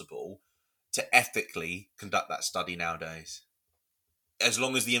possible to ethically conduct that study nowadays? As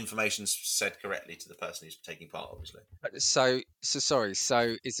long as the information's said correctly to the person who's taking part, obviously. Sorry.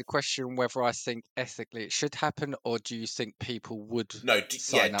 So is the question whether I think ethically it should happen, or do you think people would No,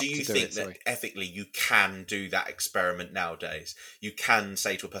 sign up do to you do think it? that Sorry. ethically you can do that experiment nowadays? You can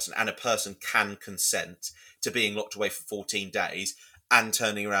say to a person, and a person can consent to being locked away for 14 days and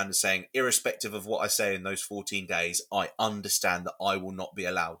turning around and saying, irrespective of what I say in those 14 days, I understand that I will not be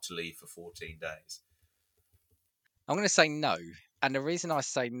allowed to leave for 14 days. I'm going to say no, and the reason I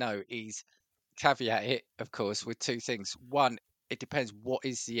say no is caveat it, of course, with two things. One, it depends what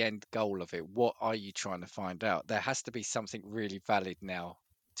is the end goal of it. What are you trying to find out? There has to be something really valid now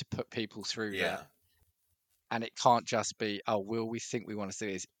to put people through Yeah. that. And it can't just be, oh, we think we want to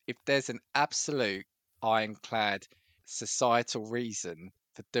see this. If there's an absolute ironclad societal reason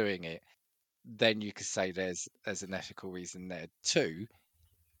for doing it, then you could say there's an ethical reason there. Two,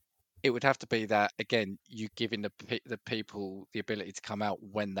 it would have to be that, again, you giving the people the ability to come out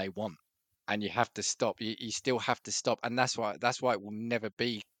when they want. and you have to stop. You still have to stop, and that's why it will never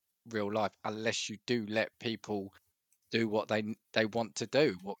be real life unless you do let people do what they want to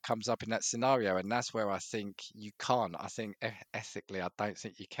do, what comes up in that scenario. And that's where I think you can't. I think ethically, I don't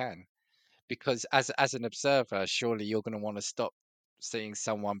think you can, because as an observer, surely you're going to want to stop seeing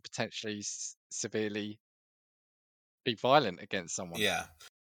someone potentially severely be violent against someone. Yeah.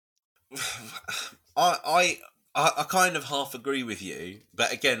 I, I kind of half agree with you,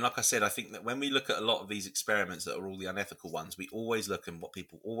 but again, like I said, I think that when we look at a lot of these experiments that are all the unethical ones, we always look at what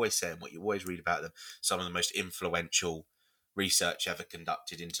people always say and what you always read about them. Some of the most influential research ever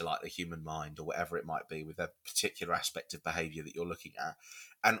conducted into like the human mind or whatever it might be with a particular aspect of behavior that you're looking at.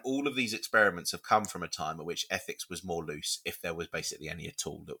 And all of these experiments have come from a time at which ethics was more loose, if there was basically any at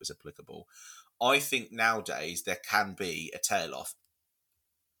all that was applicable. I think nowadays there can be a tail off.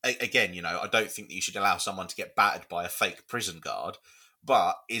 Again, I don't think that you should allow someone to get battered by a fake prison guard,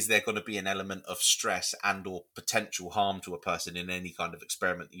 but is there going to be an element of stress and or potential harm to a person in any kind of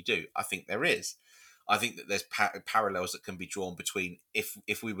experiment that you do? I think there is. I think that there's parallels that can be drawn between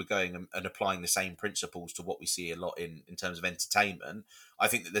if we were going and applying the same principles to what we see a lot in terms of entertainment. I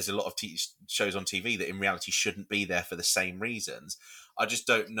think that there's a lot of shows on TV that in reality shouldn't be there for the same reasons. I just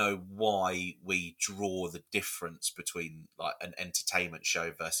don't know why we draw the difference between like an entertainment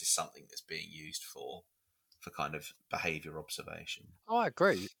show versus something that's being used for kind of behavior observation. Oh, I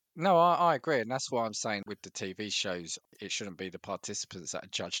agree. No, I agree, and that's why I'm saying with the TV shows, it shouldn't be the participants that are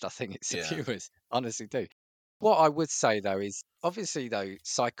judged. I think it's the Yeah. viewers, honestly do. What I would say though is, obviously though,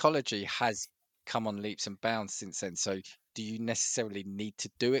 psychology has come on leaps and bounds since then. So, do you necessarily need to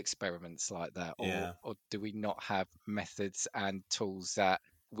do experiments like that, Yeah. or do we not have methods and tools that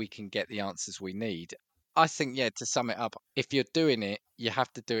we can get the answers we need? I think, yeah, to sum it up, if you're doing it, you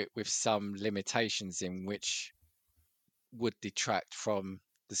have to do it with some limitations in which would detract from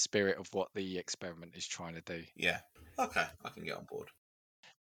the spirit of what the experiment is trying to do. Yeah. Okay, I can get on board.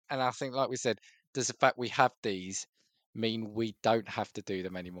 And I think, like we said, does the fact we have these mean we don't have to do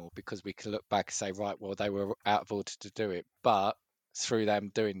them anymore, because we can look back and say, right, well, they were out of order to do it, but through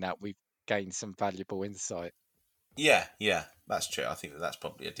them doing that, we've gained some valuable insight. Yeah, that's true. I think that that's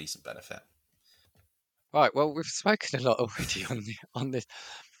probably a decent benefit. Right, well, we've spoken a lot already on this.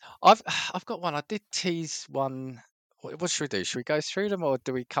 I've got one. I did tease one. What should we do? Should we go through them, or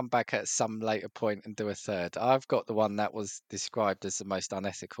do we come back at some later point and do a third? I've got the one that was described as the most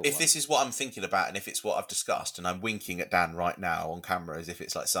unethical If one. this is what I'm thinking about and if it's what I've discussed, and I'm winking at Dan right now on camera as if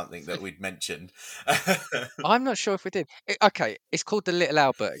it's like something that we'd mentioned. I'm not sure if we did. Okay, it's called the Little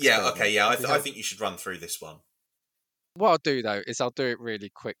Albert Yeah, experiment. okay, yeah. Have you I heard- think you should run through this one. What I'll do though is I'll do it really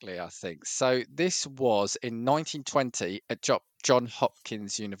quickly, I think. So this was in 1920 at John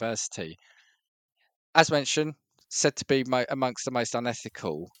Hopkins University. As mentioned, said to be amongst the most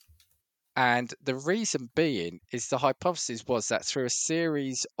unethical. And the reason being is the hypothesis was that through a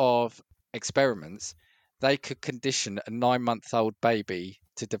series of experiments, they could condition a 9-month-old baby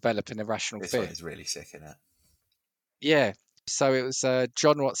to develop an irrational This fear. one is really sick, isn't it? Yeah. So it was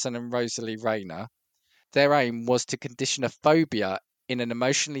John Watson and Rosalie Rayner. Their aim was to condition a phobia in an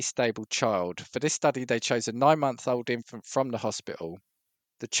emotionally stable child. For this study, they chose a 9-month-old infant from the hospital.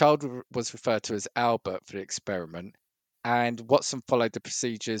 The child was referred to as Albert for the experiment, and Watson followed the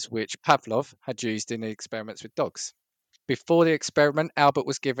procedures which Pavlov had used in the experiments with dogs. Before the experiment, Albert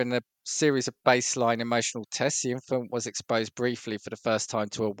was given a series of baseline emotional tests. The infant was exposed briefly for the first time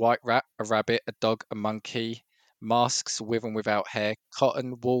to a white rat, a rabbit, a dog, a monkey, masks with and without hair,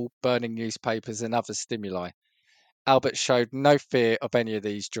 cotton, wool, burning newspapers, and other stimuli. Albert showed no fear of any of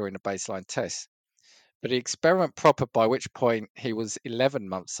these during the baseline test. But the experiment proper, by which point he was 11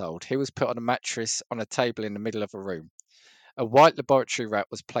 months old, he was put on a mattress on a table in the middle of a room. A white laboratory rat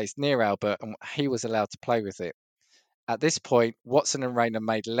was placed near Albert and he was allowed to play with it. At this point, Watson and Rayner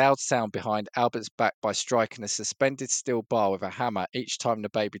made a loud sound behind Albert's back by striking a suspended steel bar with a hammer each time the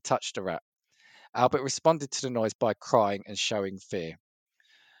baby touched the rat. Albert responded to the noise by crying and showing fear.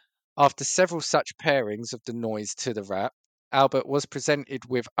 After several such pairings of the noise to the rat, Albert was presented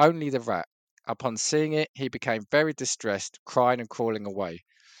with only the rat. Upon seeing it, he became very distressed, crying and crawling away.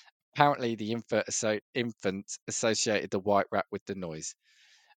 Apparently, the infant associated the white rat with the noise.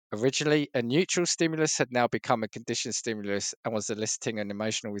 Originally, a neutral stimulus had now become a conditioned stimulus and was eliciting an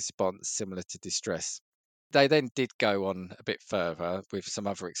emotional response similar to distress. They then did go on a bit further with some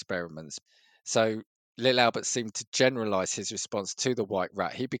other experiments. So, Little Albert seemed to generalize his response to the white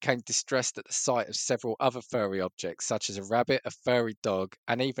rat. He became distressed at the sight of several other furry objects, such as a rabbit, a furry dog,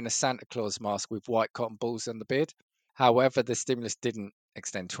 and even a Santa Claus mask with white cotton balls on the beard. However, the stimulus didn't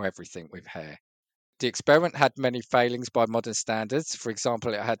extend to everything with hair. The experiment had many failings by modern standards. For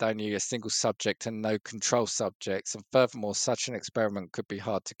example, it had only a single subject and no control subjects. And furthermore, such an experiment could be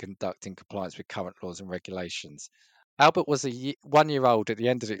hard to conduct in compliance with current laws and regulations. Albert was 1 year old at the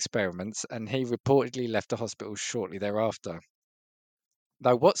end of the experiments, and he reportedly left the hospital shortly thereafter.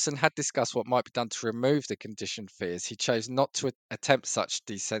 Though Watson had discussed what might be done to remove the conditioned fears, he chose not to attempt such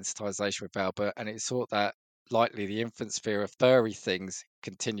desensitization with Albert, and it's thought that likely the infant's fear of furry things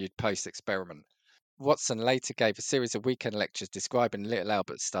continued post-experiment. Watson later gave a series of weekend lectures describing Little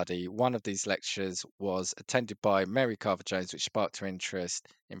Albert's study. One of these lectures was attended by Mary Carver Jones, which sparked her interest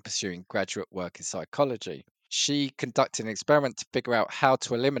in pursuing graduate work in psychology. She conducted an experiment to figure out how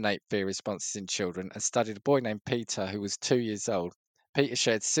to eliminate fear responses in children and studied a boy named Peter who was 2 years old. Peter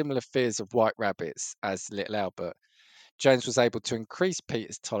shared similar fears of white rabbits as Little Albert. Jones was able to increase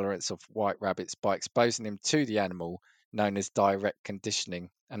Peter's tolerance of white rabbits by exposing him to the animal, known as direct conditioning,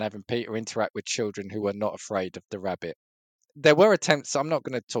 and having Peter interact with children who were not afraid of the rabbit. There were attempts, I'm not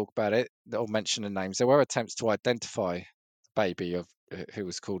going to talk about it or mention the names, there were attempts to identify the baby of who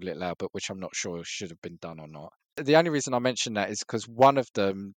was called Little Albert, which I'm not sure should have been done or not. The only reason I mention that is because one of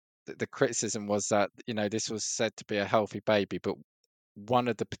them, the criticism was that, this was said to be a healthy baby, but one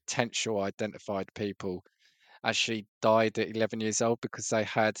of the potential identified people actually died at 11 years old because they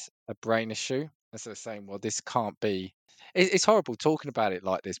had a brain issue. And so they're saying, well, this can't be. It's horrible talking about it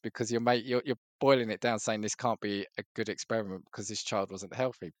like this because you're boiling it down, saying this can't be a good experiment because this child wasn't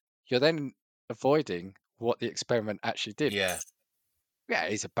healthy. You're then avoiding what the experiment actually did. Yeah. Yeah,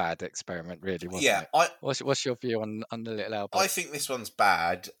 it's a bad experiment, really, wasn't Yeah, it? What's your view on the Little Albert? I think this one's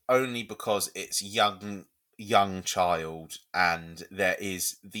bad only because it's young child, and there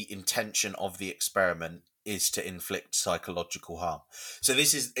is the intention of the experiment is to inflict psychological harm. So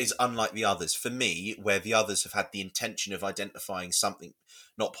this is unlike the others. For me, where the others have had the intention of identifying something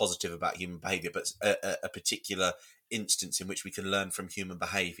not positive about human behaviour, but a particular instance in which we can learn from human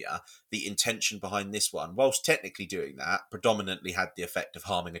behaviour, the intention behind this one, whilst technically doing that, predominantly had the effect of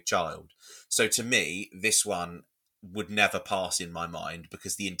harming a child. So to me, this one would never pass in my mind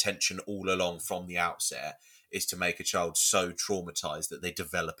because the intention all along from the outset is to make a child so traumatized that they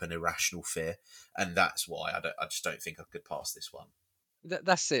develop an irrational fear, and that's why I just don't think I could pass this one.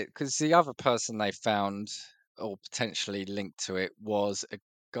 That's it, because the other person they found or potentially linked to it was a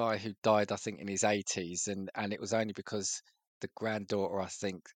guy who died, I think, in his 80s, and it was only because the granddaughter, I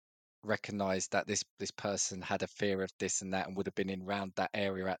think, recognized that this person had a fear of this and that and would have been in around that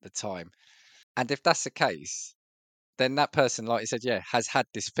area at the time. And if that's the case, then that person, like you said, has had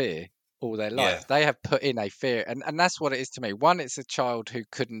this fear all their life. They have put in a fear, and that's what it is to me. One, it's a child who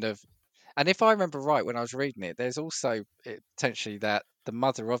couldn't have, and if I remember right when I was reading it, there's also potentially that the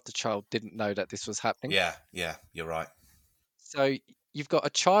mother of the child didn't know that this was happening. Yeah, you're right. So you've got a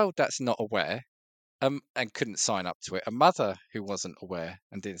child that's not aware, and couldn't sign up to it, a mother who wasn't aware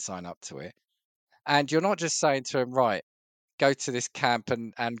and didn't sign up to it, and you're not just saying to him, right, go to this camp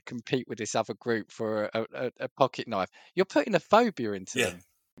and compete with this other group for a pocket knife. You're putting a phobia into them.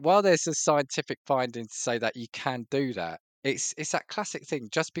 While there's a scientific finding to say that you can do that, it's that classic thing.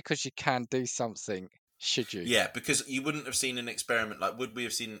 Just because you can do something, should you? Yeah, because you wouldn't have seen an experiment like, would we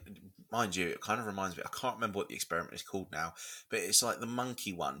have seen, mind you, it kind of reminds me, I can't remember what the experiment is called now, but it's like the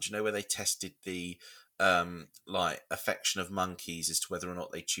monkey one. Do you know where they tested the like affection of monkeys as to whether or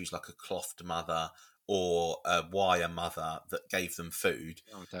not they choose like a clothed mother or a wire mother that gave them food?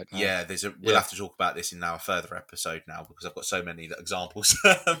 Oh, I don't know. Yeah, we'll have to talk about this in now a further episode now because I've got so many examples.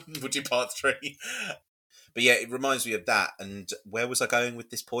 We'll do part 3. But yeah, it reminds me of that. And where was I going with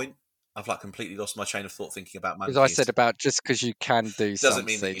this point? I've like completely lost my train of thought thinking about monkeys. Because I said about just because you can do doesn't something,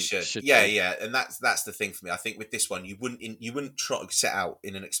 mean that you should. you? Yeah, and that's the thing for me. I think with this one, you wouldn't try to set out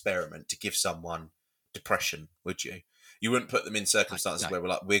in an experiment to give someone depression, would you? You wouldn't put them in circumstances where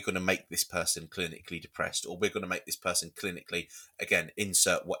we're going to make this person clinically depressed, or we're going to make this person clinically, again,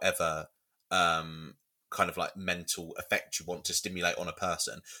 insert whatever kind of like mental effect you want to stimulate on a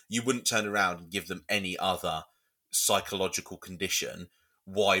person. You wouldn't turn around and give them any other psychological condition.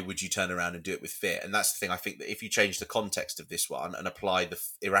 Why would you turn around and do it with fear? And that's the thing. I think that if you change the context of this one and apply the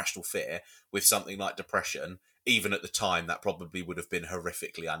irrational fear with something like depression, even at the time, that probably would have been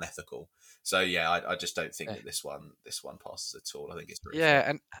horrifically unethical. So yeah, I just don't think that this one passes at all. I think it's pretty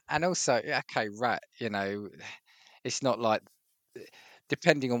fair. and also, okay, rat. It's not like,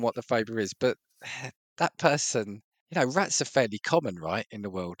 depending on what the phobia is, but that person, rats are fairly common, right, in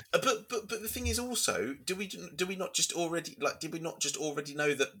the world. But the thing is also, did we not just already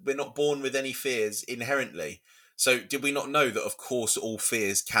know that we're not born with any fears inherently? So did we not know that of course all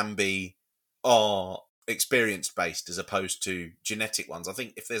fears can be experience based as opposed to genetic ones. I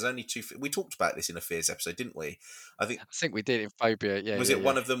think if there's only two, we talked about this in a fears episode, didn't we? I think we did in phobia. Yeah, was yeah, it yeah.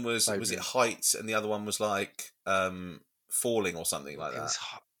 one of them was Phobia. it heights and the other one was like falling or something like that? Was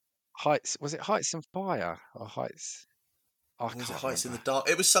heights. Was it heights and fire or heights? Or was it heights in the dark?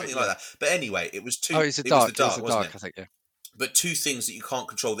 It was something like that. But anyway, it was two. Oh, it was the dark, wasn't it? I think. Yeah. But two things that you can't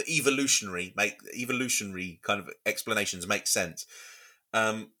control. The evolutionary kind of explanations make sense.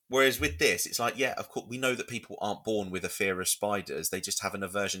 Whereas with this, it's like, yeah, of course, we know that people aren't born with a fear of spiders. They just have an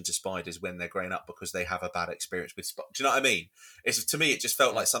aversion to spiders when they're growing up because they have a bad experience with spiders. Do you know what I mean? To me, it just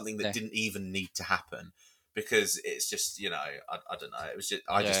felt like something that didn't even need to happen because it's just, I don't know. It was just,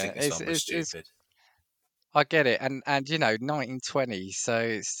 I just think this one was stupid. I get it, and 1920, so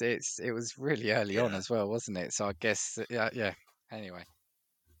it was really early on as well, wasn't it? So I guess yeah. Anyway,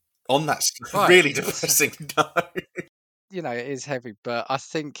 on that really depressing note. It is heavy, but I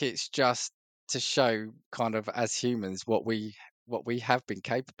think it's just to show kind of as humans what we have been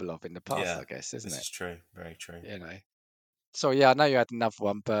capable of in the past. I guess, isn't it? This is true, very true. So yeah, I know you had another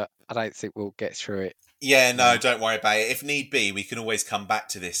one, but I don't think we'll get through it. Yeah, no, don't worry about it. If need be, we can always come back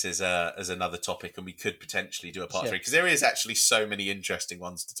to this as another topic, and we could potentially do a part 3 because there is actually so many interesting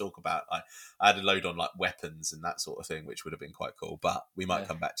ones to talk about. I had a load on like weapons and that sort of thing, which would have been quite cool. But we might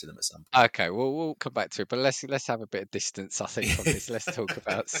come back to them at some point. Okay, well we'll come back to it, but let's have a bit of distance. I think from this. Let's talk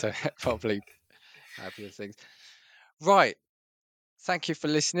about probably happier things. Right. Thank you for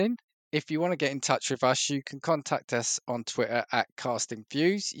listening. If you want to get in touch with us, you can contact us on Twitter at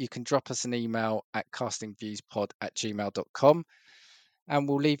castingviews. You can drop us an email at castingviewspod@gmail.com. And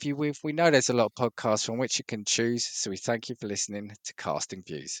we'll leave you with, we know there's a lot of podcasts from which you can choose. So we thank you for listening to Casting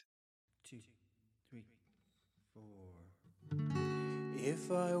Views. 2, 3, 4.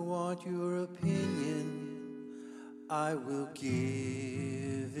 If I want your opinion, I will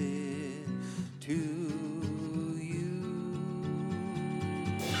give it to you.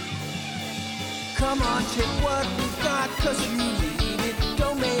 Come on, check what we've got, 'cause you need it.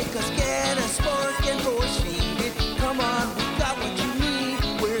 Don't make us get a spark and force feed it. Come on.